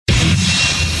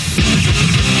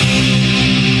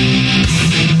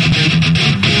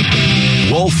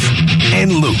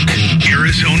and Luke.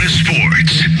 Arizona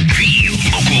Sports, the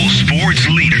local sports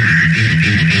leader.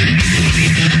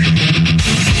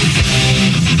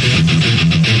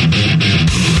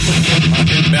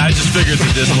 I just figured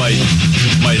that this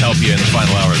might help you in the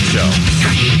final hour of the show.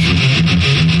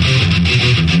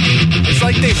 It's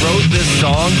like they wrote this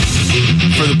song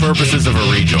for the purposes of a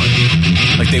rejoin.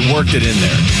 Like they worked it in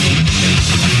there.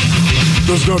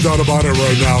 There's no doubt about it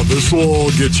right now. This will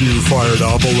get you fired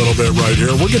up a little bit right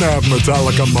here. We're going to have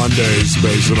Metallica Mondays,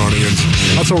 Basin Onions.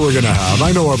 That's what we're going to have.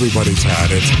 I know everybody's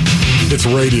had it. It's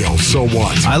radio, so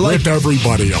what? Rip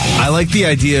everybody off. I like the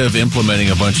idea of implementing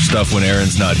a bunch of stuff when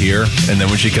Erin's not here, and then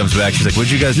when she comes back, she's like,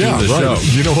 "What'd you guys do to the show?"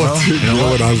 You know what? You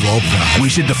know what? I love that. We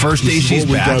should, the first day she's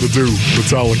back. We got to do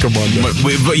Metallica Monday.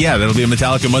 But yeah, that'll be a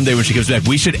Metallica Monday when she comes back.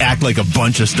 We should act like a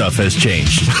bunch of stuff has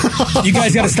changed. You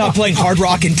guys got to stop playing hard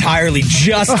rock entirely.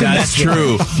 That's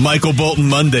true. Michael Bolton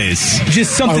Mondays.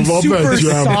 Just something super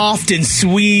soft and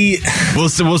sweet. We'll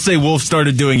say Wolf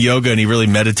started doing yoga and he really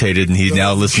meditated and he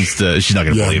now listens to. She's not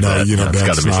going to believe that. You know, it's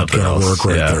that's be not going to work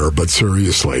there. But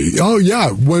seriously, while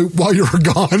you were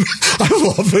gone,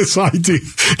 I love this idea.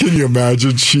 Can you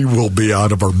imagine? She will be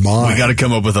out of her mind. We got to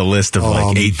come up with a list of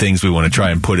 8 things we want to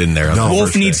try and put in there.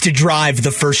 Wolf needs to drive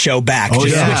the first show back.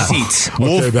 Switch seats.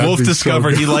 Wolf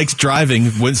discovered he likes driving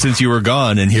since you were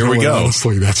gone, and here we go.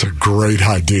 Honestly, that's a great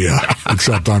idea.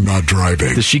 Except I'm not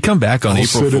driving. Does she come back on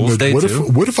April Fool's Day too?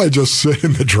 What if I just sit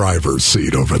in the driver's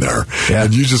seat over there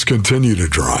and you just continue to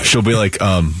drive? She'll be like,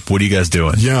 what are you guys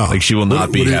doing? Yeah. Like she will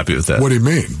not be happy with that. What do you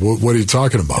mean? What are you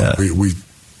talking about? Yeah. We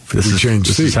changed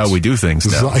seats. This is how we do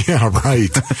things now. Yeah, right.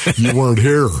 You weren't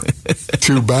here.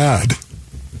 Too bad.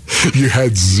 You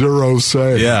had zero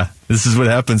say. Yeah. This is what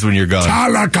happens when you're gone.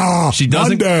 Metallica!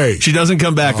 Monday! She doesn't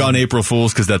come back on April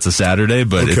Fool's because that's a Saturday,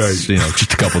 but it's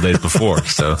just a couple days before.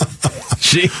 So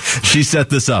she set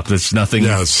this up. It's nothing.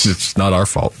 Yes. It's not our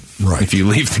fault. Right. If you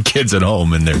leave the kids at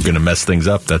home and they're going to mess things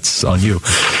up, that's on you.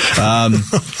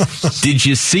 Did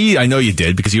you see? I know you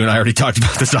did because you and I already talked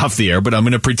about this off the air, but I'm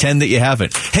going to pretend that you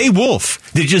haven't. Hey,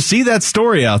 Wolf, did you see that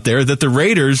story out there that the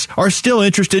Raiders are still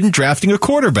interested in drafting a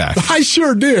quarterback? I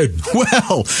sure did.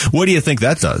 Well, what do you think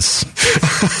that does?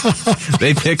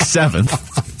 They pick 7th.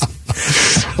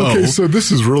 Okay, so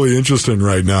this is really interesting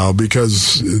right now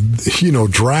because,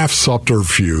 draft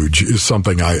subterfuge is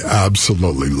something I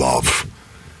absolutely love.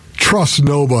 Trust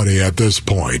nobody at this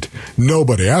point.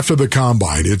 Nobody. After the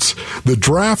combine, it's the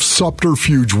draft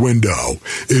subterfuge window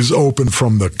is open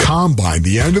from the combine,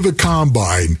 the end of the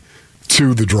combine,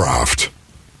 to the draft.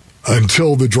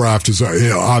 Until the draft is,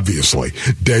 obviously,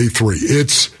 day 3.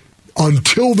 It's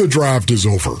until the draft is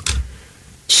over.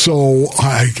 So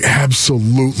I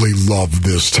absolutely love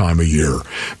this time of year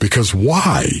because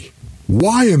why?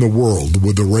 Why in the world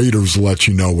would the Raiders let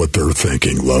you know what they're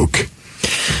thinking, Luke?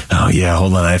 Oh, yeah,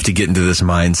 hold on. I have to get into this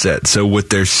mindset. So what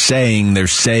they're saying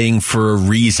for a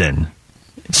reason.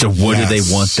 So what do they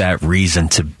want that reason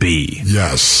to be?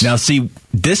 Yes. Now, see,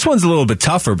 this one's a little bit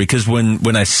tougher because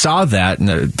when I saw that, and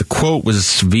the quote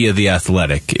was via The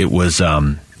Athletic, it was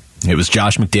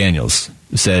Josh McDaniels.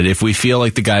 Said, if we feel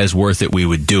like the guy is worth it, we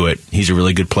would do it. He's a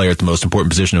really good player at the most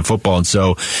important position in football. And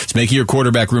so it's making your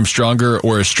quarterback room stronger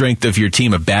or a strength of your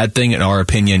team a bad thing. In our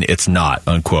opinion, it's not,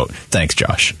 unquote. Thanks,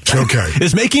 Josh. Okay.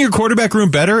 Is making your quarterback room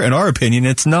better? In our opinion,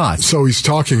 it's not. So he's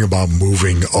talking about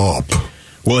moving up.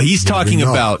 Well, he's talking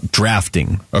about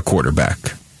drafting a quarterback.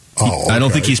 Oh, okay. I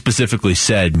don't think he specifically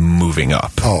said moving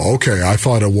up. Oh, okay. I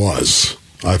thought it was.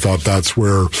 I thought that's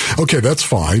where, okay, that's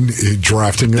fine.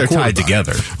 Drafting a quarterback. They're tied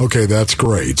together. Okay, that's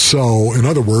great. So, in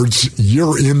other words,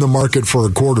 you're in the market for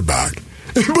a quarterback.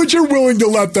 But you're willing to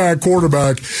let that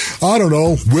quarterback, I don't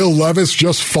know, Will Levis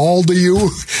just fall to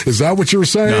you? Is that what you're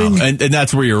saying? No, and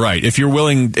that's where you're right. If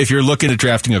you're looking at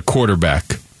drafting a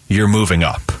quarterback, you're moving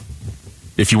up.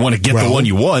 If you want to get the one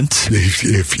you want.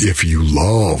 If you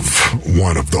love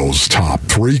one of those top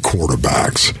 3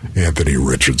 quarterbacks, Anthony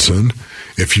Richardson,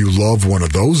 if you love one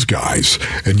of those guys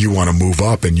and you want to move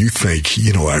up and you think,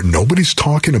 nobody's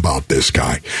talking about this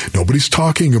guy. Nobody's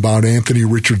talking about Anthony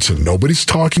Richardson. Nobody's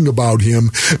talking about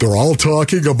him. They're all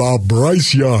talking about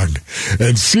Bryce Young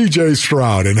and C.J.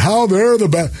 Stroud and how they're the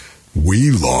best.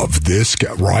 We love this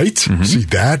guy, right? Mm-hmm. See,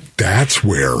 that's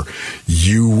where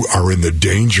you are in the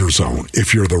danger zone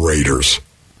if you're the Raiders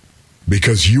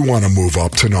because you want to move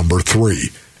up to number 3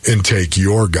 and take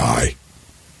your guy.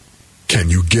 Can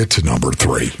you get to number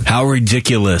 3? How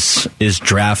ridiculous is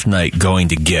draft night going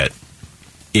to get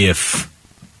if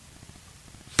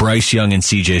Bryce Young and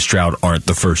C.J. Stroud aren't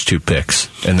the first 2 picks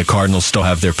and the Cardinals still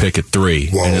have their pick at 3?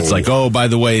 Whoa. And it's like, oh, by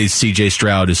the way, C.J.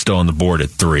 Stroud is still on the board at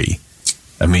 3.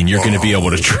 I mean, you're going to be able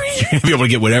to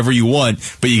get whatever you want,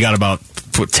 but you got about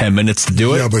 10 minutes to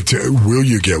do it. Yeah, but will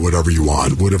you get whatever you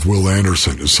want? What if Will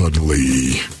Anderson is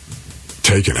suddenly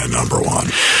taken at number one?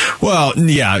 Well,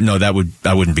 yeah, no,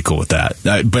 I wouldn't be cool with that.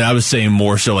 But I was saying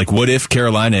more so like, what if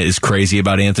Carolina is crazy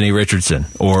about Anthony Richardson,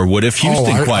 or what if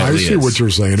Houston quietly is? I see what you're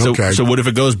saying. Okay, so what if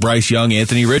it goes Bryce Young,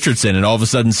 Anthony Richardson, and all of a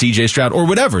sudden C.J. Stroud, or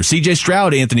whatever? C.J.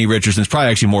 Stroud, Anthony Richardson is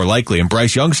probably actually more likely, and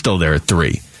Bryce Young's still there at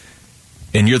 3.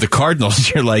 And you're the Cardinals,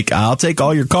 you're like, I'll take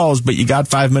all your calls, but you got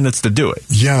 5 minutes to do it.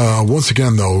 Yeah, once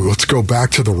again, though, let's go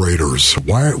back to the Raiders.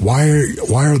 Why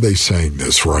are they saying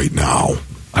this right now?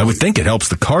 I would think it helps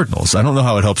the Cardinals. I don't know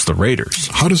how it helps the Raiders.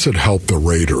 How does it help the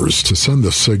Raiders to send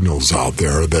the signals out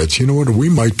there that, you know what, we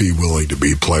might be willing to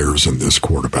be players in this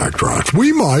quarterback draft?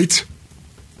 We might,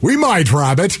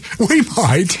 Rabbit. We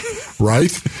might,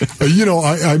 right?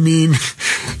 I mean,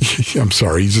 I'm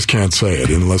sorry, you just can't say it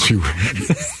unless you...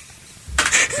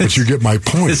 But you get my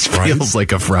point, this right? This feels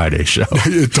like a Friday show.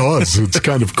 It does. It's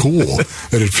kind of cool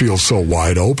that it feels so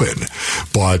wide open.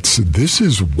 But this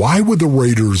is why would the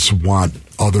Raiders want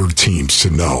other teams to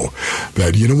know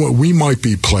that, you know what, we might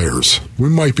be players. We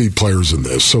might be players in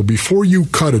this. So before you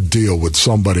cut a deal with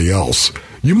somebody else,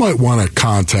 you might want to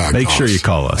contact us. Make sure you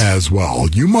call us as well.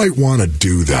 You might want to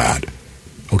do that.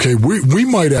 Okay, we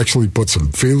might actually put some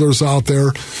feelers out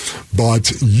there,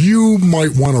 but you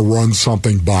might want to run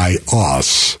something by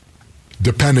us,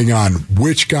 depending on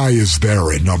which guy is there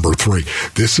at number 3.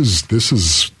 This is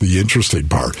the interesting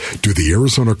part. Do the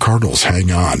Arizona Cardinals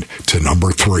hang on to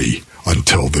number 3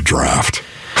 until the draft?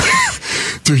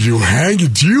 Do you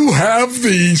have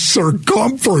the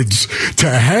circumference to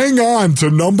hang on to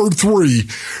number 3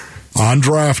 on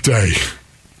draft day,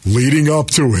 leading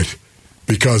up to it?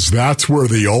 Because that's where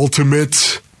the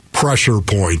ultimate pressure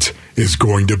point is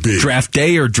going to be. Draft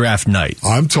day or draft night?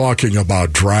 I'm talking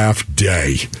about draft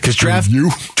day. Because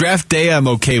draft day I'm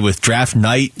okay with. Draft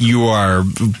night,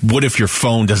 what if your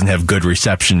phone doesn't have good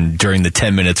reception during the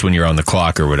 10 minutes when you're on the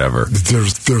clock or whatever?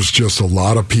 There's just a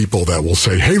lot of people that will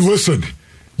say, hey, listen,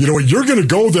 you know, you're going to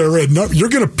go there you're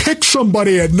going to pick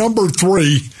somebody at number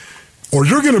 3, or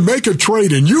you're going to make a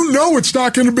trade, and you know it's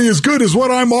not going to be as good as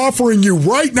what I'm offering you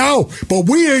right now. But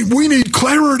we need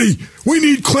clarity. We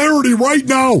need clarity right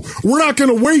now. We're not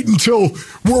going to wait until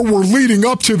we're leading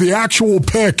up to the actual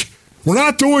pick. We're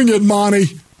not doing it,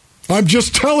 Monty. I'm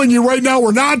just telling you right now,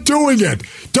 we're not doing it.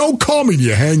 Don't call me.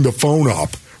 You hang the phone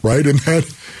up, right? And then,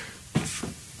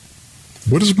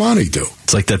 what does Monty do?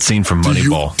 It's like that scene from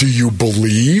Moneyball. Do you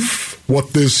believe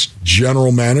what this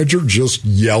general manager just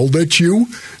yelled at you?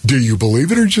 Do you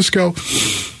believe it, or just go,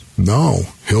 no,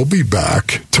 he'll be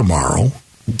back tomorrow.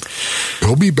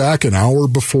 He'll be back an hour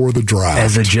before the draft.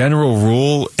 As a general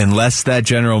rule, unless that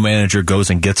general manager goes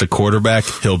and gets a quarterback,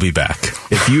 he'll be back.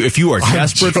 If you are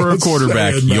desperate for a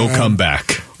quarterback, you'll come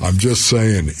back. I'm just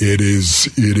saying, it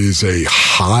is a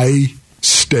high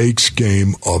stakes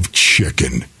game of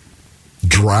chicken.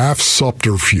 Draft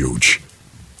subterfuge.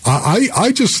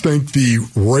 I just think the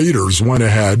Raiders went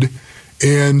ahead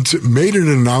and made an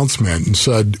announcement and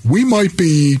said, we might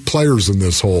be players in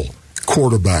this whole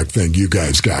quarterback thing you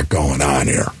guys got going on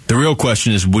here. The real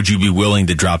question is, would you be willing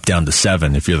to drop down to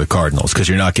 7 if you're the Cardinals? Because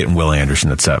you're not getting Will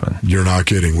Anderson at 7. You're not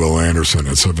getting Will Anderson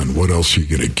at 7. What else are you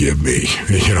going to give me?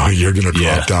 You know, you're going to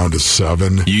drop down to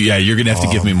 7. You're going to have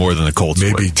to give me more than the Colts.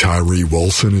 Maybe Tyree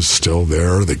Wilson is still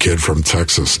there, the kid from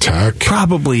Texas Tech.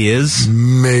 Probably is.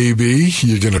 Maybe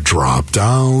you're going to drop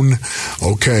down.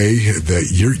 Okay,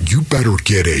 you better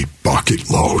get a bucket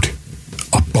load.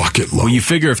 A bucket load. Well, you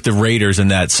figure if the Raiders in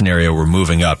that scenario were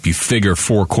moving up, you figure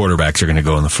 4 quarterbacks are going to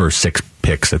go in the first 6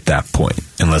 picks at that point,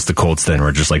 unless the Colts then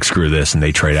were just like, screw this, and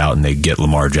they trade out and they get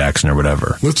Lamar Jackson or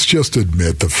whatever. Let's just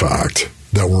admit the fact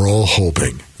that we're all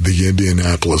hoping the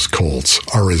Indianapolis Colts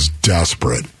are as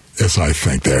desperate as I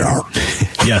think they are.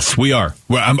 Yes, we are.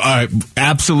 Well,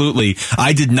 absolutely.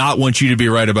 I did not want you to be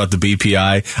right about the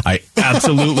BPI. I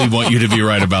absolutely want you to be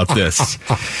right about this.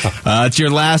 It's your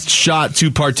last shot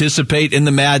to participate in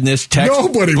the madness.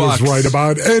 Nobody was right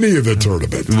about any of the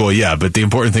tournament. Well, yeah, but the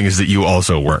important thing is that you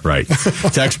also weren't right.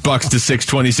 Text Bucks to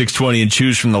 620-620 and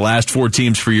choose from the last 4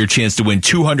 teams for your chance to win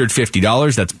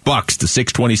 $250. That's Bucks to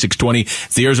 620-620.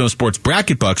 It's the Arizona Sports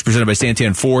Bracket Bucks presented by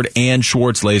Santan Ford and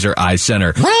Schwartz Laser Eye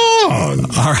Center. All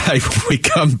right, when we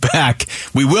come back,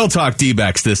 we will talk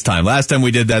D-backs this time. Last time we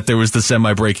did that, there was the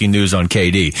semi-breaking news on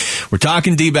KD. We're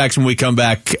talking D-backs when we come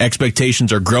back.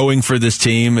 Expectations are growing for this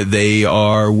team. They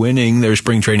are winning their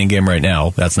spring training game right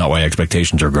now. That's not why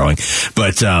expectations are growing.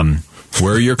 But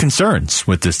where are your concerns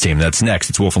with this team? That's next.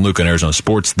 It's Wolf and Luke on Arizona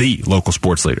Sports, the local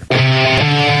sports leader.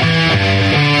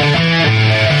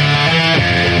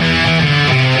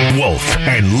 Wolf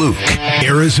and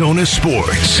Arizona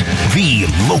Sports, the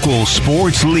local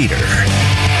sports leader.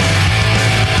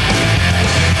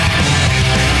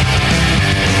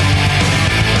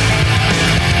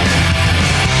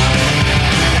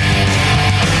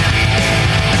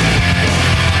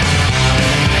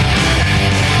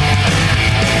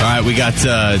 We got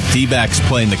D-backs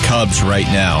playing the Cubs right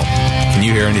now. Can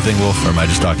you hear anything, Wolf, or am I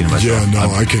just talking to myself? Yeah,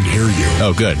 no, I can hear you.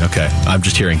 Oh, good. Okay. I'm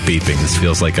just hearing beeping. This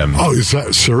feels like I'm... Oh, is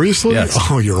that... Seriously? Yes.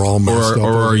 Oh, you're all messed up.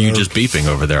 Or are you there. just beeping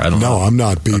over there? I don't know. No, I'm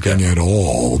not beeping at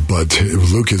all, but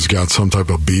Luke has got some type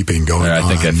of beeping going on. I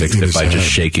think I fixed it by head. just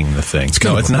shaking the thing.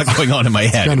 No, it's not going on in my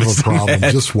head. It's kind of a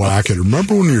problem. Just whack it.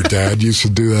 Remember when your dad used to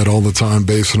do that all the time,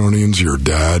 Basinonians? Your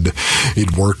dad,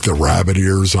 he'd work the rabbit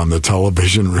ears on the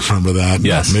television. Remember that?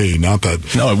 Yes. Not me. Not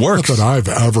that. No, it works. Not that I've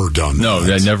ever done that.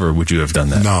 No, never would you have done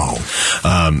that. No.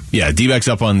 Yeah, D-backs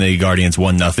up on the Guardians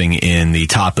 1-0 in the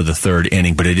top of the third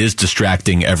inning, but it is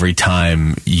distracting every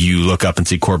time you look up and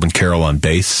see Corbin Carroll on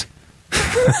base.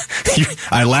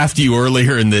 I laughed at you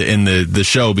earlier in the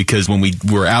show because when we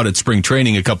were out at spring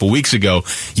training a couple weeks ago,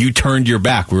 you turned your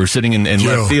back. We were sitting in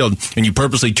left field, and you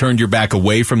purposely turned your back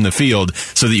away from the field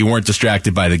so that you weren't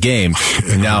distracted by the game.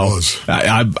 And now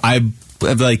I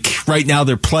like right now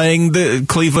they're playing the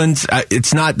Cleveland.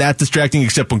 It's not that distracting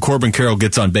except when Corbin Carroll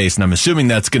gets on base, and I'm assuming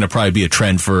that's going to probably be a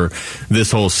trend for this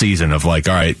whole season of like,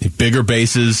 all right, bigger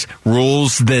bases,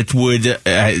 rules that would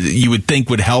you would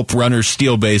think would help runners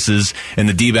steal bases, and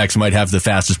the D-backs might have the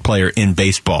fastest player in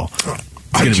baseball.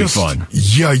 It's going to be fun.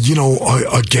 Yeah,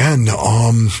 again,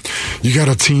 you got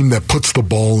a team that puts the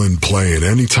ball in play. And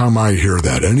anytime I hear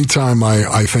that, anytime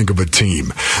I think of a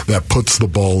team that puts the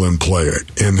ball in play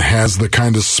and has the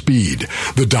kind of speed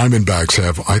the Diamondbacks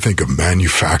have, I think of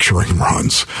manufacturing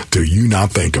runs. Do you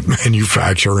not think of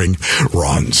manufacturing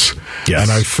runs? Yes.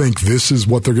 And I think this is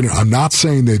what they're going to. I'm not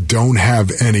saying they don't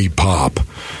have any pop.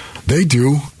 They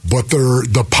do, but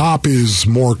the pop is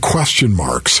more question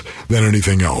marks than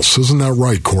anything else. Isn't that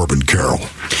right, Corbin Carroll?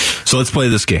 So let's play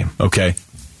this game, okay?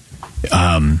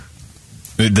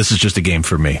 This is just a game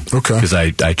for me. Okay. Because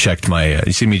I checked my...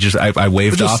 you see me just... I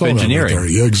waved off engineering. Right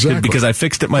yeah, exactly. Because I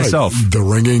fixed it myself. Right. The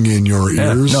ringing in your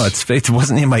ears? No, it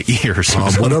wasn't in my ears. It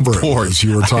was whatever it was.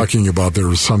 You were talking about there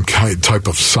was some type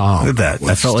of sound. Look at that.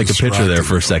 I felt like a pitcher there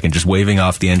for a second, just waving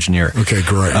off the engineer. Okay,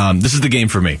 great. This is the game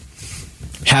for me.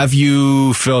 Have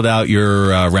you filled out your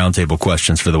roundtable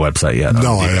questions for the website yet?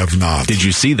 No, I have not. Did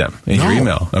you see them in your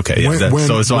email? Okay,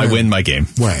 so I win my game.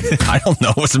 When? I don't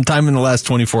know. Sometime in the last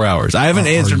 24 hours. I haven't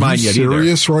answered mine yet either. Are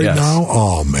you serious right now?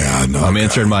 Oh, man. Okay. I'm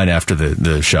answering mine after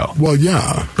the show. Well,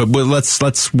 yeah. But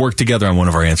let's work together on one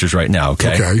of our answers right now,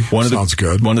 okay? Okay, sounds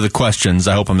good. One of the questions,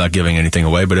 I hope I'm not giving anything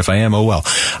away, but if I am, oh well,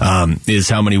 is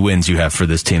how many wins you have for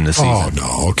this team this season. Oh,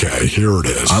 no. Okay, here it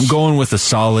is. I'm going with a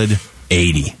solid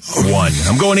 81.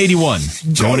 I'm going 81.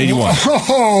 Going 81.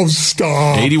 Oh,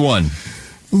 stop. 81.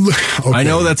 Okay. I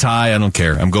know that's high. I don't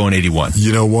care. I'm going 81.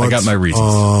 You know what? I got my reasons.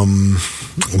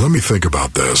 Let me think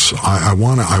about this. I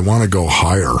want to go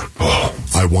higher.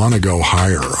 I want to go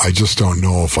higher. I just don't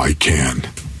know if I can.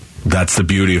 That's the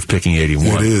beauty of picking 81.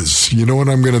 It is. You know what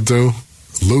I'm going to do?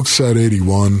 Luke said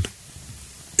 81.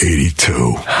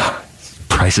 82.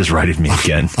 Price is right at me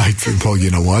again. Well,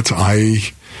 you know what?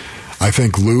 I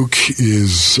think Luke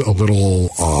is a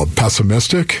little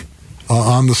pessimistic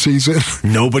on the season.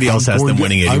 Nobody else has them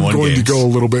winning 81 games. I'm going to go a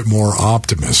little bit more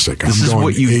optimistic. This is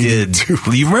what you did.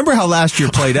 You remember how last year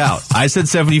played out? I said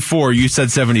 74, you said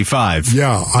 75.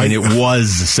 Yeah. And it was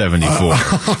 74.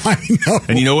 I know.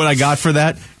 And you know what I got for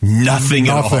that? Nothing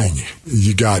at all.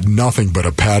 You got nothing but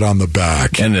a pat on the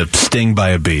back. And a sting by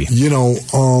a bee.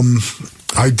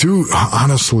 I do,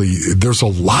 honestly, there's a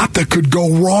lot that could go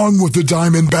wrong with the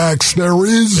Diamondbacks. There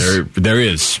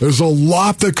is. There's a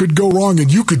lot that could go wrong,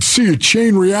 and you could see a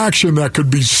chain reaction that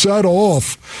could be set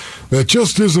off that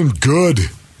just isn't good.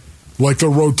 Like the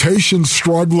rotation's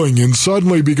struggling, and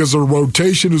suddenly because their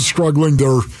rotation is struggling,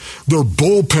 their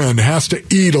bullpen has to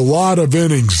eat a lot of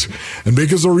innings. And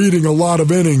because they're eating a lot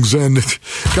of innings and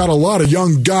got a lot of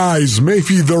young guys,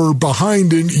 maybe they're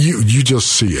behind in you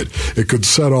just see it. It could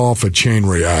set off a chain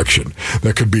reaction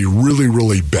that could be really,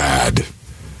 really bad.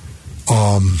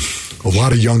 A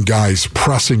lot of young guys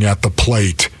pressing at the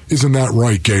plate. Isn't that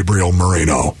right, Gabriel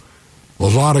Moreno? A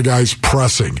lot of guys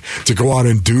pressing to go out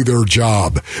and do their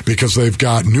job because they've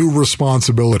got new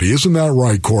responsibility. Isn't that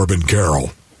right, Corbin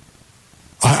Carroll?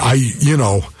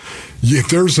 If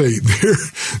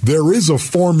there is a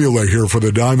formula here for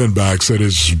the Diamondbacks that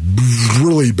is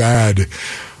really bad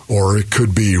or it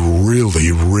could be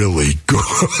really, really good.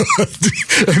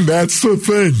 And that's the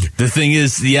thing. The thing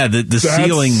is, the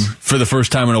ceiling, for the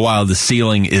first time in a while, the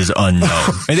ceiling is unknown.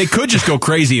 And they could just go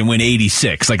crazy and win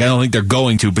 86. Like, I don't think they're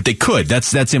going to, but they could.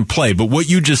 That's in play. But what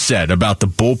you just said about the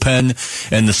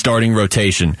bullpen and the starting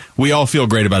rotation, we all feel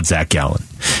great about Zach Gallen.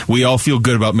 We all feel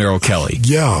good about Merrill Kelly.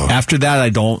 Yeah. After that, I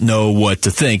don't know what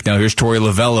to think. Now, here's Torey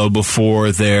Lovello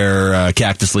before their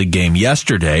Cactus League game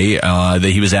yesterday. That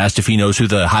he was asked if he knows who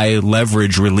the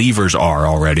high-leverage relievers are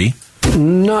already.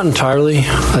 Not entirely.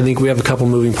 I think we have a couple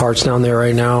moving parts down there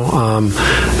right now.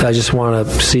 I just want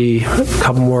to see a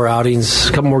couple more outings,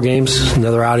 a couple more games,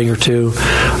 another outing or two.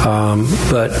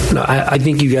 But I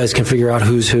think you guys can figure out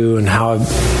who's who and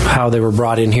how they were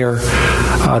brought in here.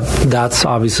 That's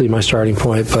obviously my starting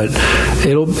point, but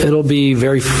it'll be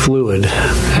very fluid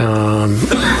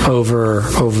over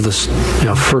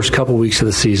the first couple weeks of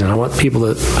the season. I want people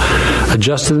to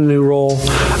adjust to the new role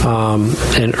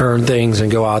and earn things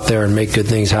and go out there and make good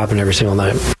things happen every single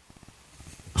night.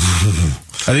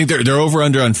 I think they're over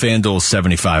under on FanDuel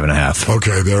 75.5.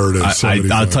 Okay, there it is.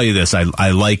 I'll tell you this: I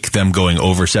like them going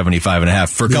over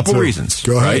 75.5 for a couple reasons.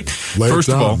 Go ahead. Right? First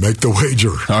of all, make the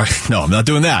wager. All right, no, I'm not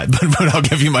doing that, but I'll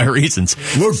give you my reasons.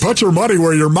 Look, put your money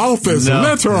where your mouth is.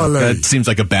 Literally, that seems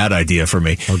like a bad idea for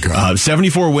me. Okay.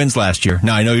 74 wins last year.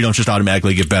 Now I know you don't just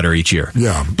automatically get better each year.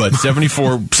 Yeah, but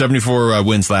 74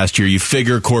 wins last year. You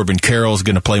figure Corbin Carroll's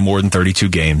going to play more than 32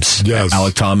 games. Yes.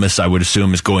 Alec Thomas, I would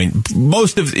assume, is going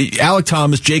Alec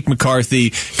Thomas, Jake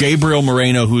McCarthy, Gabriel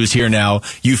Moreno, who is here now.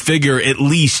 You figure at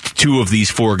least two of these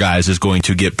four guys is going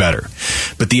to get better.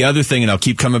 But the other thing, and I'll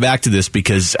keep coming back to this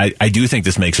because I do think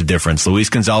this makes a difference. Luis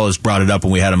Gonzalez brought it up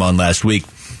when we had him on last week.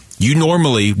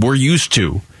 We're used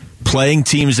to playing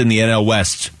teams in the NL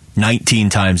West 19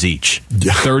 times each.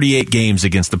 Yeah. 38 games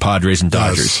against the Padres and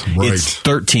Dodgers. Yes, right. It's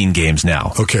 13 games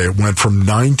now. Okay, it went from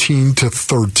 19 to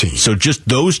 13. So just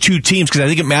those two teams, because I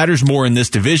think it matters more in this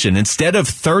division. Instead of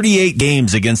 38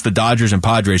 games against the Dodgers and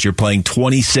Padres, you're playing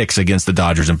 26 against the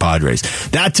Dodgers and Padres.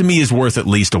 That, to me, is worth at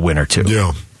least a win or two.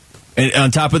 Yeah. And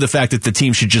on top of the fact that the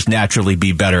team should just naturally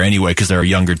be better anyway because they're a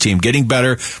younger team. Getting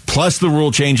better, plus the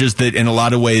rule changes that in a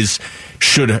lot of ways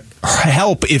should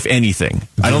help, if anything.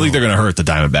 I don't think they're going to hurt the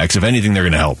Diamondbacks. If anything, they're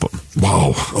going to help them.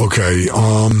 Wow. Okay.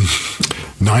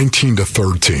 19 to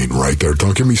 13 right there.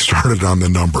 Don't get me started on the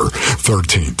number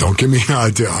 13. Don't give me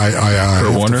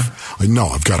Warner? No,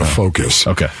 I've got to focus.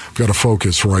 Okay. I've got to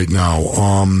focus right now.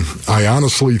 I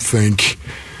honestly think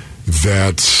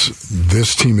that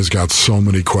this team has got so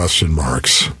many question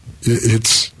marks.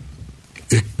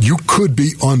 You could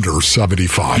be under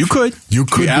 75. You could. You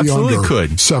absolutely be under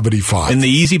could. 75. And the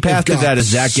easy path to that is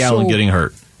Zach Gallen getting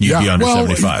hurt. You'd be under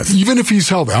 75. Even if he's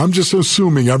healthy. I'm just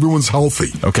assuming everyone's healthy.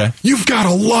 Okay. You've got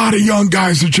a lot of young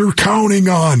guys that you're counting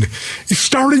on.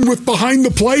 Starting with behind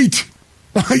the plate.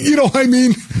 You know what I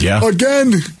mean? Yeah.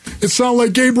 Again, it's not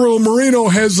like Gabriel Moreno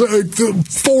has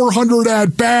 400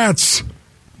 at-bats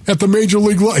at the major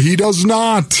league level. He does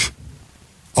not.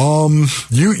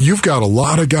 You've got a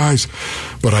lot of guys,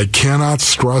 but I cannot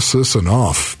stress this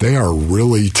enough. They are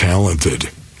really talented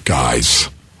guys.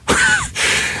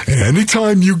 And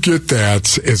anytime you get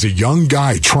that as a young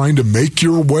guy trying to make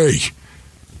your way,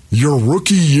 your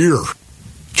rookie year,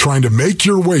 trying to make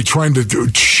your way, trying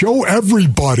to show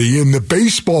everybody in the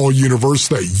baseball universe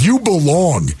that you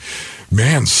belong,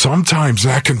 man, sometimes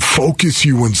that can focus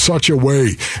you in such a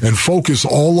way and focus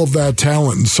all of that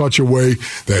talent in such a way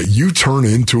that you turn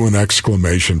into an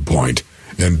exclamation point.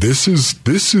 And this is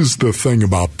the thing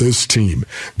about this team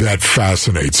that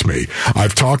fascinates me.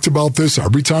 I've talked about this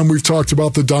every time we've talked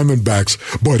about the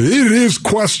Diamondbacks, but it is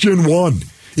question one.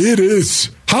 It is.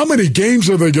 How many games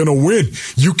are they going to win?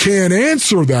 You can't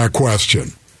answer that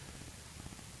question.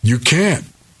 You can't.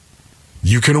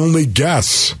 You can only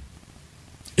guess.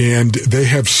 And they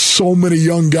have so many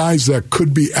young guys that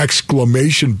could be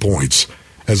exclamation points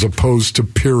as opposed to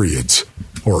periods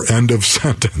or end of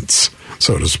sentence,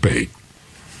 so to speak.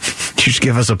 You should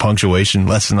give us a punctuation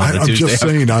lesson on the Tuesday. I'm just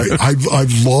saying, I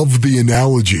love the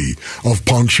analogy of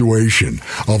punctuation,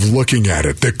 of looking at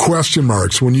it. The question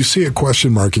marks, when you see a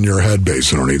question mark in your head,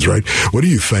 Basinonies, right? What do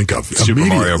you think of? Super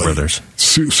Mario Brothers.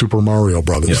 Super Mario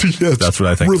Brothers. Yeah, yeah, that's what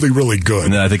I think. Really, really good.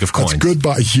 And then I think of coins. That's good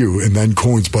by you, and then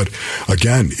coins. But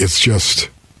again, it's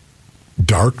just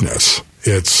darkness.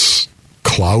 It's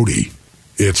cloudy.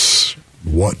 It's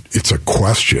a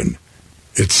question.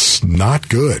 It's not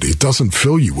good. It doesn't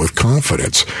fill you with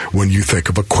confidence when you think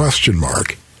of a question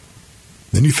mark.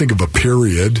 Then you think of a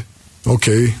period.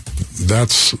 Okay,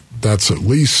 that's at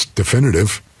least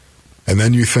definitive. And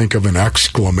then you think of an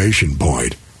exclamation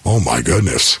point. Oh my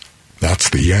goodness, that's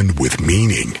the end with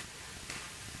meaning.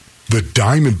 the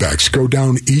Diamondbacks go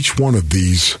down each one of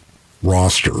these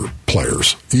roster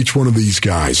players, each one of these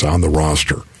guys on the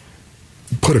roster,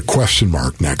 put a question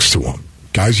mark next to them.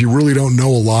 Guys you really don't know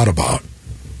a lot about.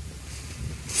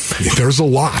 There's a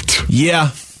lot.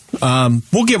 Yeah.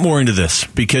 We'll get more into this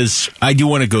because I do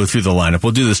want to go through the lineup.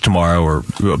 We'll do this tomorrow, or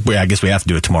I guess we have to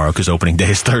do it tomorrow because opening day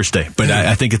is Thursday. But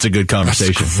I think it's a good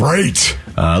conversation. That's great.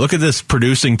 Look at this,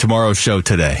 producing tomorrow's show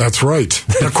today. That's right.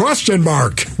 The question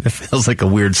mark. It feels like a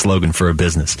weird slogan for a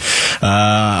business.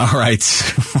 All right.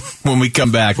 When we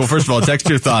come back, well, first of all, text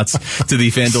your thoughts to the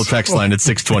FanDuel text line at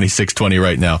 620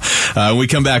 right now. When we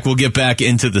come back, we'll get back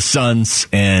into the Suns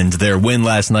and their win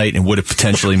last night and what it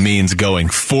potentially means going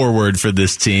forward for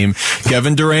this team.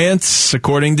 Kevin Durant,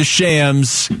 according to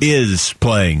Shams, is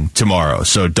playing tomorrow.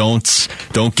 So don't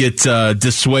get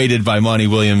dissuaded by Monty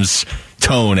Williams'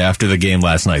 tone after the game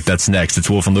last night. That's next. It's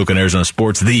Wolf and Luke on Arizona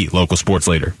Sports, the local sports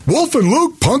leader. Wolf and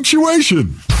Luke,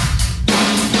 punctuation.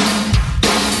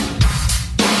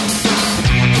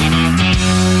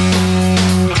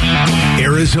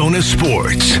 Arizona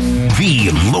Sports,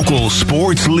 the local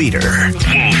sports leader.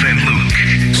 Wolf and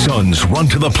Luke. Suns run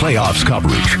to the playoffs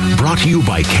coverage. Brought to you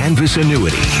by Canvas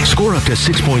Annuity. Score up to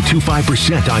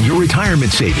 6.25% on your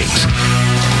retirement savings.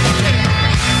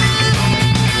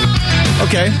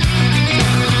 Okay.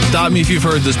 Stop me if you've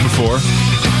heard this before.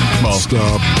 Well,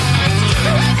 stop.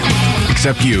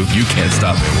 Except you. You can't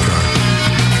stop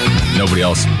me. Nobody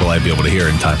else will I be able to hear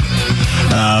in time.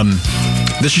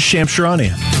 This is Shams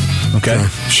Charania. Okay.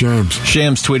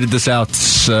 Shams tweeted this out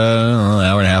an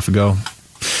hour and a half ago.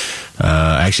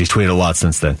 Actually, he's tweeted a lot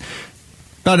since then.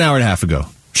 About an hour and a half ago.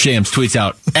 Shams tweets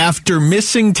out, after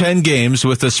missing 10 games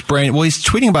with a sprain... Well, he's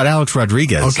tweeting about Alex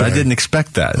Rodriguez. Okay. I didn't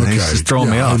expect that. Okay. He's just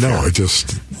throwing me off. I know.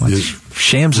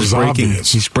 Shams is breaking.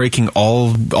 Obvious. He's breaking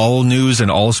all news and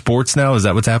all sports now. Is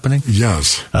that what's happening?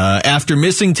 Yes. After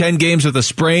missing 10 games with a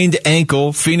sprained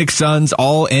ankle, Phoenix Suns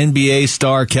All-NBA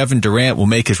star Kevin Durant will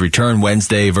make his return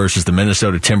Wednesday versus the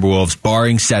Minnesota Timberwolves,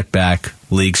 barring setback,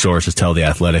 league sources tell The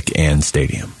Athletic and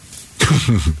Stadium.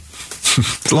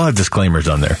 There's a lot of disclaimers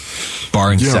on there.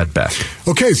 Barring setback.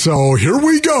 Okay, so here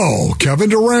we go. Kevin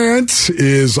Durant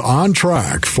is on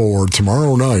track for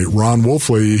tomorrow night. Ron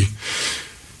Wolfley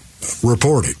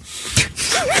reporting.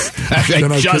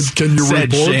 Can you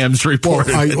report? Shams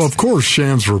reported it. Of course,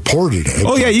 Shams reported it.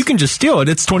 Oh, yeah, you can just steal it.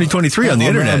 It's 2023 on the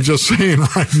internet. I'm just saying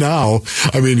right now,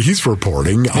 he's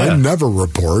reporting. Yeah. I never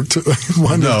report.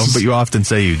 No, but you often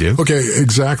say you do. Okay,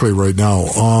 exactly right now.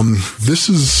 This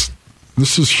is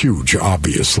huge,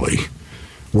 obviously.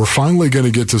 We're finally going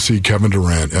to get to see Kevin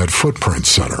Durant at Footprint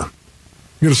Center.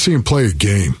 You're going to see him play a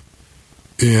game.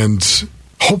 And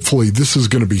hopefully this is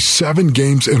going to be 7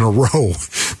 games in a row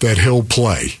that he'll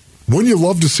play. Wouldn't you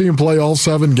love to see him play all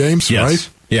 7 games, yes. Right?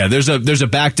 Yeah, there's a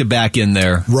back-to-back in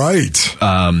there. Right.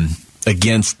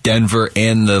 Against Denver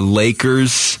and the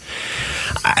Lakers.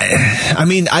 I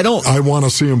want to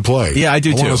see him play. Yeah, I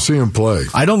do too. I want to see him play.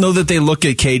 I don't know that they look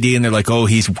at KD and they're like, oh,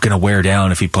 he's going to wear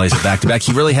down if he plays it back-to-back.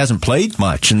 He really hasn't played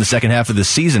much in the second half of the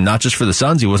season, not just for the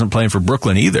Suns. He wasn't playing for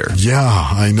Brooklyn either. Yeah,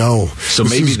 I know. So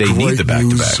maybe they need the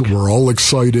back-to-back. We're all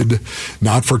excited,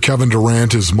 not for Kevin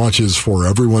Durant as much as for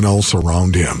everyone else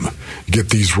around him. Get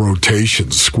these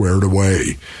rotations squared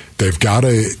away. They've got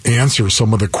to answer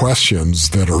some of the questions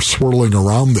that are swirling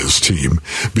around this team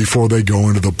before they go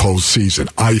into the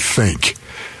postseason. I think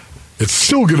it's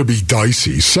still going to be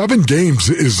dicey. 7 games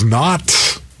is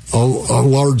not a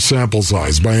large sample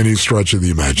size by any stretch of the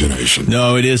imagination.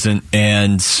 No, it isn't.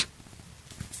 And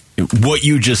what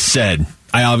you just said,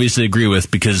 I obviously agree with,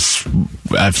 because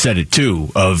I've said it too,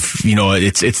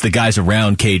 it's the guys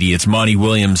around KD. It's Monty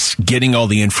Williams getting all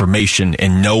the information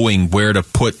and knowing where to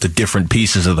put the different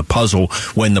pieces of the puzzle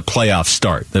when the playoffs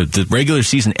start. The regular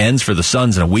season ends for the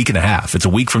Suns in a week and a half. It's a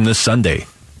week from this Sunday.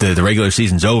 The regular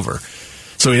season's over.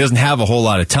 So he doesn't have a whole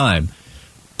lot of time.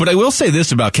 But I will say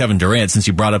this about Kevin Durant, since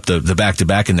you brought up the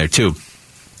back-to-back in there too.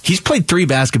 He's played 3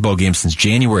 basketball games since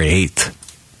January 8th.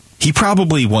 He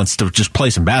probably wants to just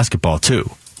play some basketball, too.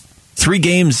 3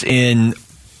 games in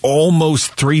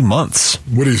almost 3 months.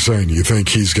 What are you saying? You think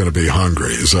he's going to be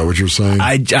hungry? Is that what you're saying?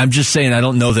 I'm just saying I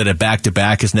don't know that a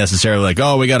back-to-back is necessarily like,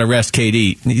 oh, we got to rest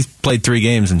KD. He's played 3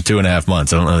 games in 2.5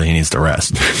 months. I don't know that he needs to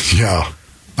rest. Yeah.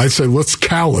 I'd say let's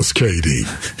callous KD.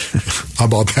 How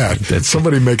about that?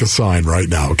 Somebody make a sign right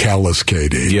now. Callous KD.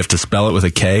 Do you have to spell it with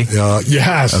a K?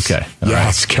 Yes. Okay.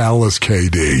 Yes, callous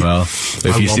KD. Well,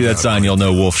 if you see that sign, you'll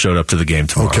know Wolf showed up to the game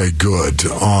tomorrow. Okay, good.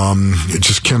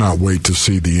 Just cannot wait to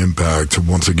see the impact,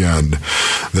 once again,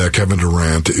 that Kevin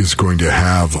Durant is going to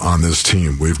have on this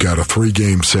team. We've got a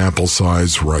 3-game sample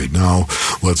size right now.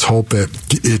 Let's hope that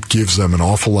it gives them an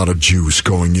awful lot of juice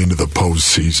going into the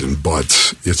postseason,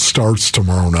 but it starts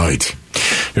tomorrow night.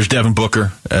 There's Devin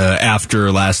Booker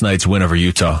after last night's win over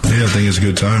Utah. Yeah, I think it's a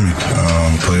good timing.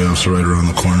 Playoffs are right around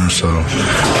the corner, so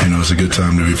it's a good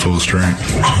time to be full strength.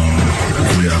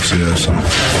 We obviously have some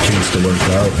kinks to work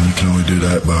out, and you can only do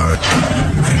that by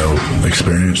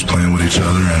experience, playing with each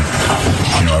other,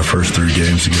 and our first 3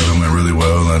 games together went really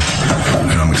well, and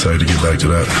I'm excited to get back to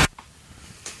that.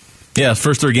 Yeah,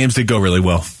 first 3 games did go really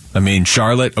well. I mean,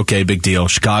 Charlotte, okay, big deal.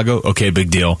 Chicago, okay,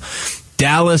 big deal.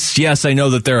 Dallas, yes, I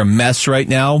know that they're a mess right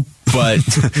now, but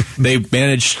they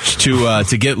managed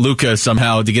to get Luka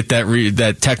somehow to get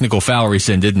that technical foul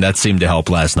rescinded, and that seemed to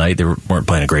help last night. They weren't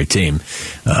playing a great team.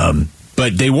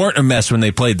 But they weren't a mess when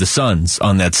they played the Suns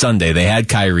on that Sunday. They had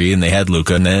Kyrie and they had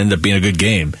Luka, and that ended up being a good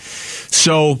game.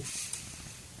 So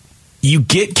you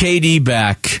get KD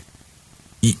back.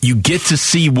 You get to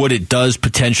see what it does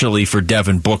potentially for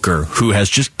Devin Booker, who has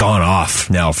just gone off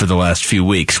now for the last few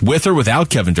weeks. With or without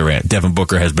Kevin Durant, Devin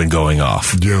Booker has been going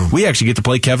off. Yeah. We actually get to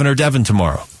play Kevin or Devin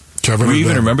tomorrow. Kevin Do you or even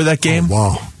Devin. remember that game?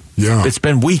 Oh, wow. Yeah. It's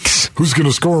been weeks. Who's going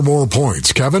to score more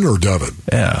points, Kevin or Devin?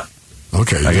 Yeah.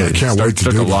 Okay. I can't wait to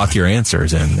start do to lock that. your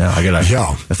answers in. Now I got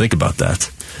to think about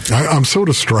that. I'm so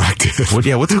distracted.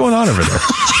 What's going on over there?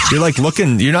 You're like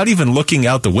looking. You're not even looking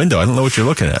out the window. I don't know what you're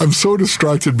looking at. I'm so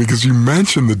distracted because you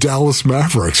mentioned the Dallas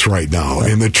Mavericks right now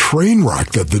and the train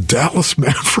wreck that the Dallas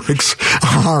Mavericks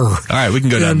are. All right, we can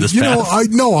go down this path.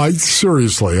 I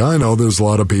seriously, I know there's a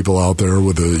lot of people out there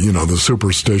with the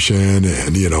superstition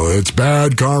and it's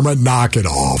bad karma. Knock it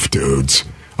off, dudes.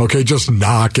 Okay, just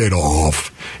knock it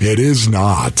off. It is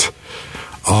not.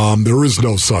 There is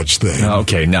no such thing.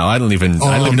 Okay, no, I don't even know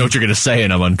what you're going to say,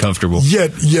 and I'm uncomfortable.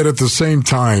 Yet at the same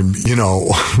time,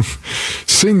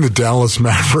 seeing the Dallas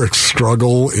Mavericks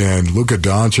struggle and Luka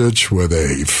Doncic with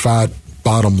a fat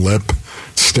bottom lip,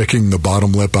 sticking the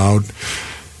bottom lip out,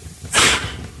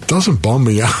 doesn't bum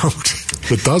me out.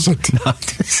 It doesn't.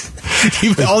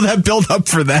 All that build up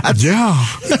for that? Yeah.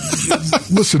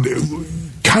 Listen,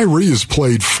 Kyrie has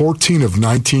played 14 of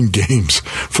 19 games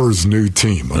for his new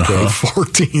team, okay?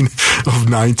 14 of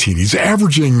 19. He's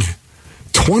averaging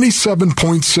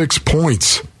 27.6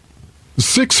 points,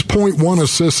 6.1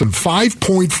 assists, and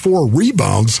 5.4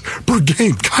 rebounds per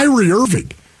game. Kyrie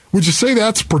Irving, would you say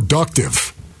that's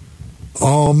productive?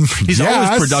 He's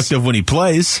always productive when he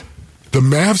plays. The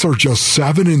Mavs are just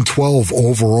 7-12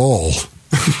 overall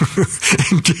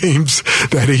in games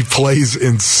that he plays,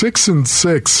 in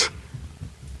 6-6.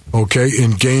 Okay,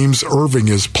 in games Irving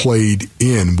has played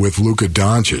in with Luka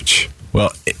Doncic.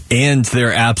 Well, and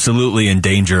they're absolutely in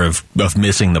danger of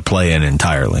missing the play-in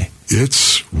entirely.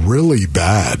 It's really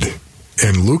bad.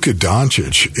 And Luka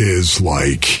Doncic is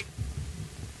like,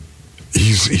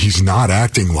 he's not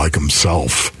acting like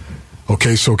himself.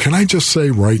 Okay, so can I just say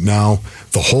right now,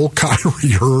 the whole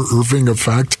Kyrie Irving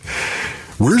effect,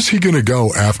 where's he going to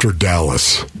go after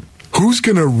Dallas? Who's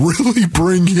going to really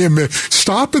bring him in?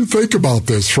 Stop and think about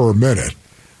this for a minute.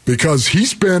 Because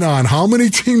he's been on how many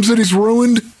teams that he's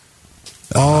ruined?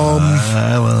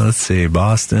 Well, let's see.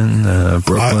 Boston,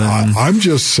 Brooklyn. I'm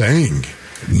just saying,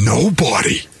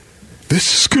 nobody.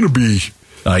 This is going to be...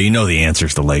 the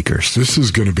answer's the Lakers. This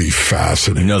is going to be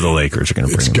fascinating. The Lakers are going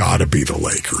to bring him. It's got to be the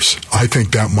Lakers. I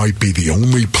think that might be the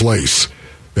only place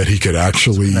that he could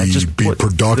actually be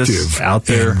productive out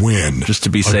there and win. Just to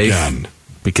be safe. Again.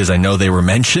 Because I know they were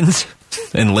mentioned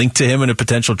and linked to him in a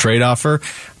potential trade offer.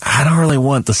 I don't really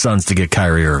want the Suns to get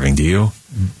Kyrie Irving, do you?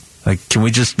 Like, can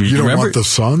we just... You don't want the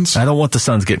Suns? I don't want the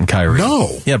Suns getting Kyrie.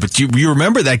 No. Yeah, but you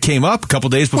remember that came up a couple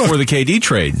days before the KD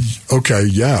trade. Okay,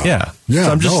 yeah. Yeah. So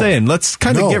I'm just saying, let's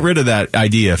kind of get rid of that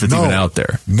idea if it's even out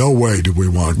there. No way do we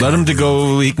want Let him to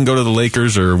go, he can go to the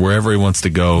Lakers or wherever he wants to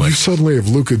go. You suddenly have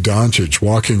Luka Doncic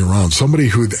walking around, somebody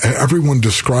who everyone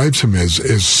describes him as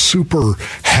super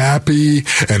happy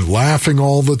and laughing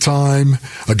all the time,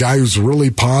 a guy who's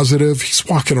really positive. He's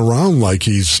walking around like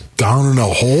he's down in a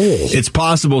hole. It's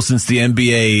possible since the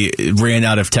NBA ran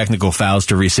out of technical fouls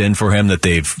to rescind for him that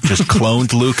they've just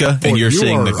cloned Luka, and you're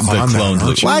seeing the cloned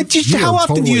Luka. How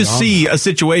often do you see be a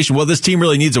situation, well, this team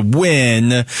really needs a win,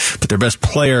 but their best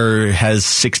player has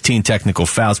 16 technical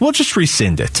fouls. We'll just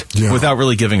rescind it without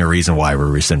really giving a reason why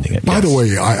we're rescinding it. By the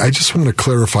way, I just want to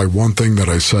clarify one thing that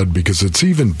I said because it's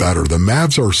even better. The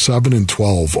Mavs are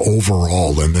 7-12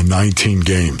 overall in the 19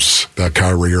 games that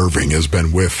Kyrie Irving has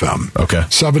been with them. Okay.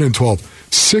 7-12.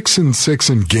 6-6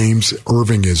 in games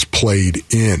Irving is played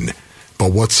in.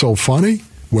 But what's so funny?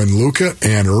 When Luka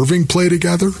and Irving play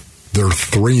together, they're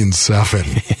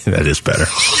 3-7. That is better.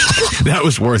 That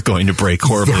was worth going to break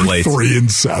horribly late.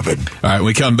 3-7. All right,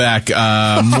 we come back.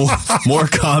 More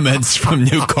comments from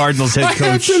new Cardinals head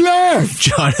coach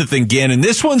Jonathan Gannon.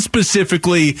 This one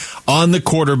specifically on the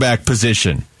quarterback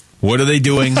position. What are they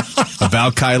doing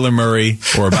about Kyler Murray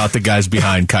or about the guys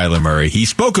behind Kyler Murray? He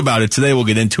spoke about it today. We'll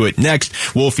get into it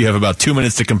next. Wolf, you have about 2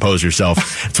 minutes to compose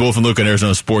yourself. It's Wolf and Luke on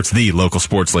Arizona Sports, the local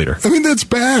sports leader. I mean, that's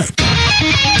bad.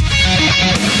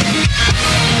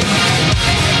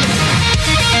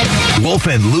 Wolf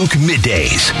and Luke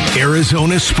Middays,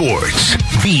 Arizona Sports,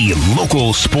 the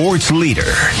local sports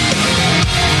leader.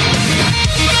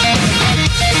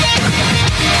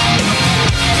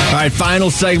 All right, final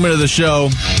segment of the show.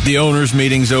 The owners'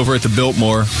 meetings over at the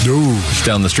Biltmore. Just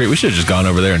down the street. We should have just gone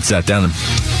over there and sat down and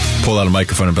pulled out a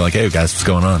microphone and be like, hey, guys, what's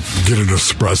going on? Get an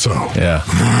espresso.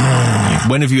 Yeah.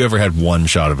 When have you ever had one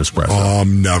shot of espresso?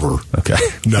 Never. Okay.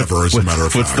 Never, as a matter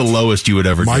of fact. What's the lowest you would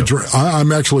ever do?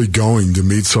 I'm actually going to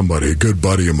meet somebody, a good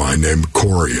buddy of mine named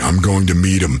Corey. I'm going to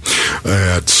meet him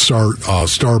at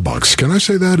Starbucks. Can I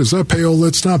say that? Is that pale?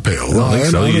 It's not pale. I don't think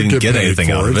so. You didn't get anything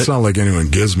out of it. It's not like anyone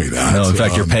gives me that. No, in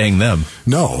fact, you're paying them.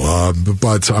 No,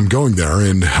 but I'm going there,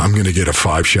 and I'm going to get a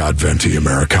 5-shot venti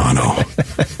Americano.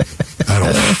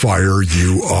 That'll fire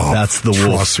you up. That's the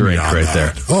Wolf drink right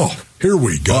there. Oh, here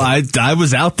we go. Well, I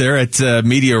was out there at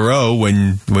Media Row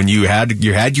when you had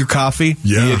your coffee.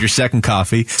 Yeah. You had your second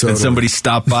coffee. Totally. And somebody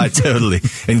stopped by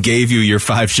and gave you your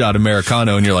 5-shot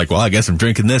Americano, and you're like, well, I guess I'm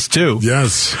drinking this too.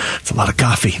 Yes. It's a lot of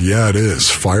coffee. Yeah, it is.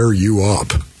 Fire you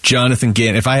up. Jonathan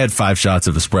Gannon, if I had 5 shots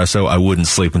of espresso, I wouldn't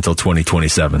sleep until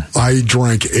 2027. I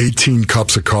drank 18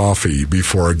 cups of coffee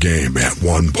before a game at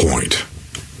one point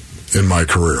in my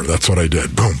career. That's what I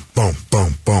did. Boom, boom,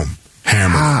 boom, boom.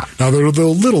 Hammer. Now, they're the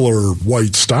littler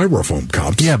white styrofoam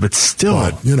cups. Yeah, but still.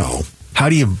 But, you know. How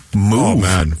do you move? Oh,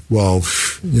 man. Well,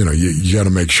 you know, you got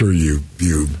to make sure you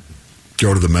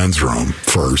go to the men's room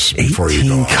first before you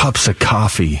go 18 cups of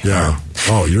coffee. Yeah.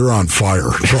 Oh, you're on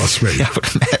fire. Trust me.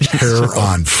 Hair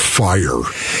on fire.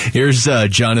 Here's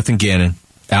Jonathan Gannon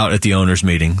out at the owners'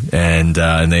 meeting, and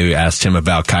they asked him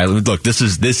about Kyler. Look, this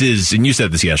is, and you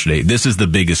said this yesterday, this is the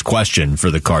biggest question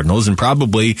for the Cardinals, and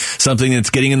probably something that's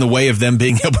getting in the way of them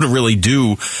being able to really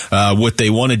do what they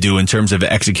want to do in terms of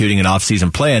executing an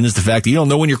off-season plan, is the fact that you don't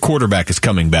know when your quarterback is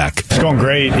coming back. It's going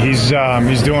great. He's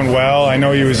doing well. I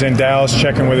know he was in Dallas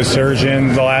checking with a surgeon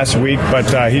the last week,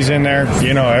 but he's in there,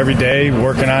 you know, every day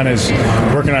working on his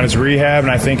rehab,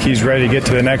 and I think he's ready to get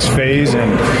to the next phase.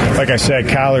 And like I said,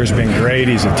 Kyler's been great.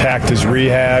 He's attacked his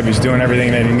rehab. He's doing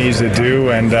everything that he needs to do,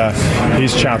 and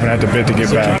he's chomping at the bit to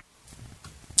get back.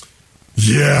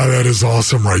 Yeah, that is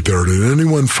awesome right there. Did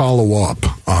anyone follow up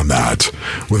on that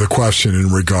with a question in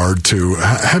regard to,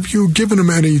 have you given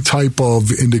him any type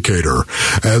of indicator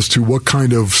as to what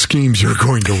kind of schemes you're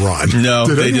going to run? No,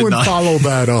 did they anyone did not follow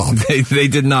that up? They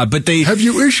did not, but they... Have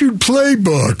you issued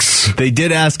playbooks? They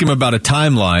did ask him about a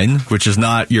timeline, which is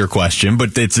not your question,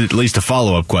 but it's at least a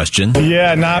follow-up question.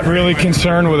 Yeah, not really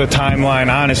concerned with a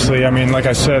timeline, honestly. I mean, like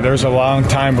I said, there's a long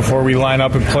time before we line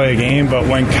up and play a game, but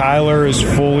when Kyler is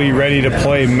fully ready to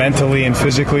play mentally and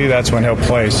physically, that's when he'll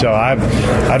play. So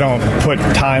I don't put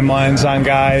timelines on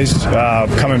guys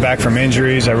coming back from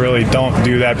injuries. I really don't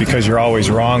do that because you're always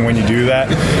wrong when you do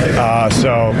that.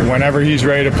 So whenever he's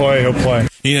ready to play, he'll play.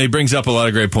 You know, he brings up a lot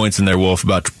of great points in there, Wolf,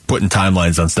 about putting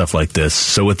timelines on stuff like this.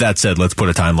 So with that said, let's put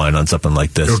a timeline on something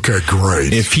like this. Okay,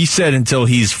 great. If he said until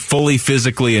he's fully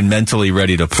physically and mentally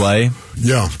ready to play,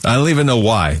 yeah, I don't even know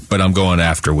why, but I'm going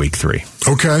after week 3.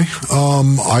 Okay.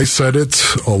 I said it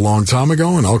a long time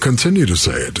ago, and I'll continue to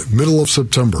say it. Middle of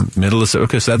September.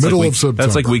 Okay, so that's middle of September.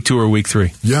 That's like week 2 or week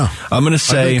 3. Yeah. I'm going to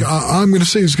say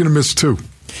he's going to miss 2.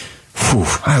 Whew,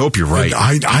 I hope you're right.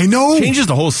 I know. Changes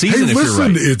the whole season if listen, you're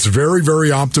right. It's very,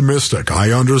 very optimistic.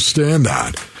 I understand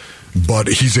that. But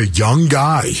he's a young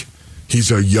guy.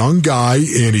 He's a young guy,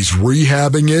 and he's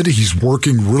rehabbing it. He's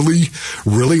working really,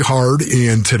 really hard.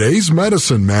 And today's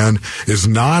medicine, man, is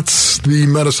not the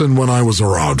medicine when I was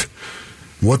around.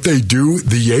 What they do,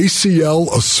 the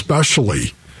ACL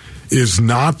especially, is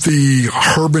not the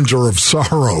harbinger of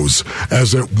sorrows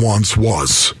as it once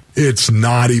was. It's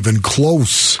not even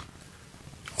close.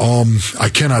 I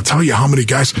cannot tell you how many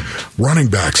guys, running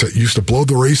backs that used to blow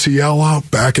their ACL out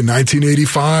back in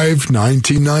 1985,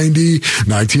 1990,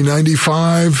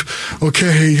 1995.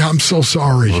 Okay, I'm so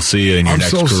sorry. We'll see you in your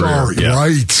next career. I'm so sorry. Yeah.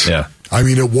 Right. Yeah. I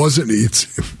mean,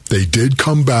 they did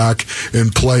come back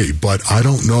and play, but I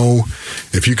don't know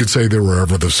if you could say they were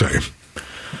ever the same.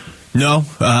 No,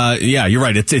 yeah, you're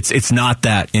right. It's not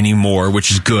that anymore,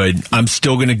 which is good. I'm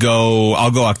still going to go.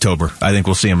 I'll go October. I think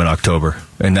we'll see him in October,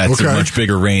 and that's a much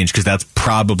bigger range because that's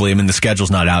probably. I mean, the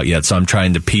schedule's not out yet, so I'm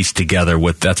trying to piece together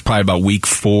that's probably about week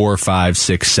 4, 5,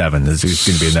 6, 7. It's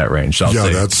going to be in that range. So I'll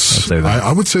say that.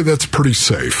 I would say that's pretty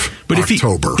safe. But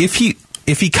October.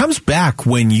 If he comes back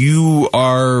when you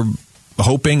are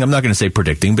hoping, I'm not going to say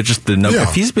predicting, but just the number.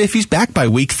 Yeah. If he's back by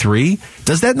week 3,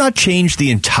 does that not change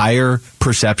the entire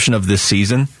perception of this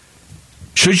season?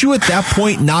 Should you at that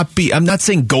point not be, I'm not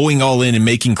saying going all in and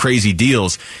making crazy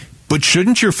deals, but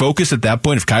shouldn't your focus at that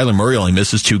point, if Kyler Murray only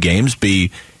misses 2 games,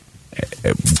 be,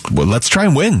 well, let's try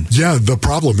and win? Yeah, the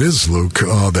problem is, Luke,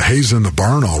 the hay's in the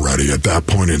barn already at that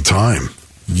point in time.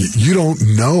 You don't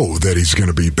know that he's going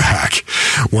to be back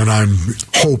when I'm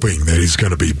hoping that he's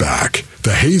going to be back.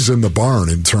 The hay's in the barn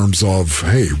in terms of,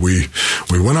 hey, we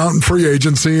went out in free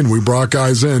agency and we brought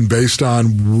guys in based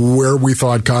on where we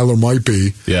thought Kyler might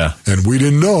be. Yeah. And we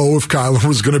didn't know if Kyler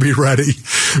was going to be ready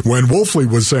when Wolfley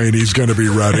was saying he's going to be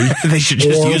ready. They should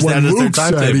just use that as their Luke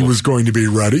said he was going to be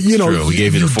ready. You know, true. We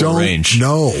gave you the full range.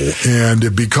 No,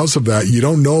 and because of that, you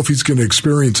don't know if he's going to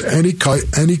experience any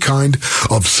kind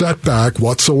of setback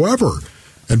whatsoever.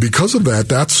 And because of that,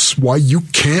 that's why you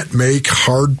can't make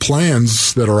hard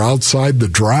plans that are outside the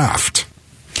draft.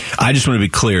 I just want to be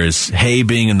clear, is hay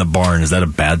being in the barn, is that a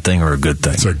bad thing or a good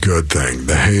thing? It's a good thing.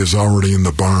 The hay is already in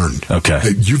the barn. Okay.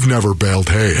 Hey, you've never baled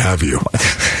hay, have you?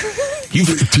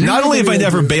 Not only have I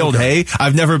never baled hay,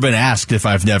 I've never been asked if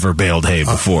I've never baled hay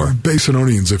before.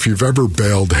 Basinonians, if you've ever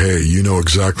baled hay, you know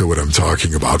exactly what I'm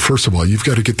talking about. First of all, you've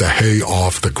got to get the hay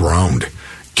off the ground.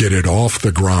 Get it off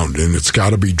the ground, and it's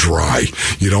got to be dry.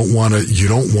 You don't want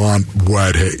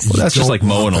wet hay. Well, that's just like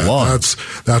mowing a lawn.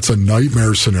 That's a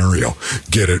nightmare scenario.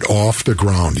 Get it off the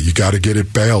ground. You got to get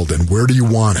it baled. And where do you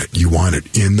want it? You want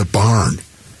it in the barn.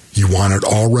 You want it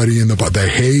already in the barn. The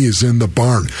hay is in the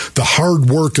barn. The hard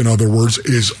work, in other words,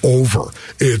 is over.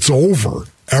 It's over.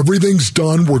 Everything's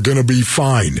done. We're going to be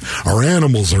fine. Our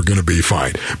animals are going to be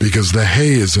fine because the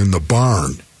hay is in the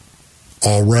barn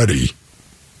already.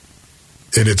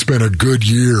 And it's been a good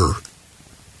year.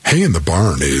 Hay in the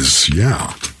barn is,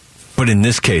 yeah. But in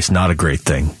this case, not a great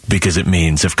thing, because it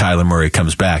means if Kyler Murray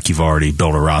comes back, you've already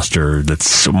built a roster that's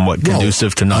somewhat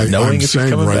conducive to not knowing if he's coming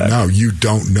back. I'm saying right now, you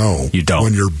don't know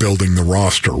when you're building the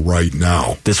roster right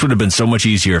now. This would have been so much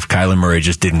easier if Kyler Murray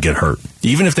just didn't get hurt.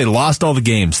 Even if they lost all the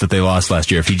games that they lost last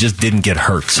year, if he just didn't get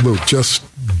hurt. Luke, just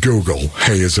Google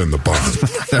hay is in the barn.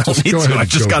 I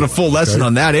just got a full lesson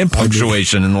on that and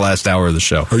punctuation in the last hour of the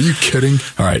show. Are you kidding?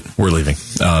 All right, we're leaving.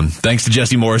 Thanks to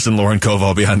Jesse Morris and Lauren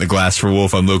Koval behind the glass. For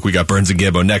Wolf, I'm Luke. We got Burns and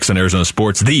Gibbo next on Arizona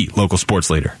Sports, the local sports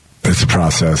leader. It's a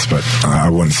process, but I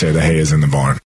wouldn't say the hay is in the barn.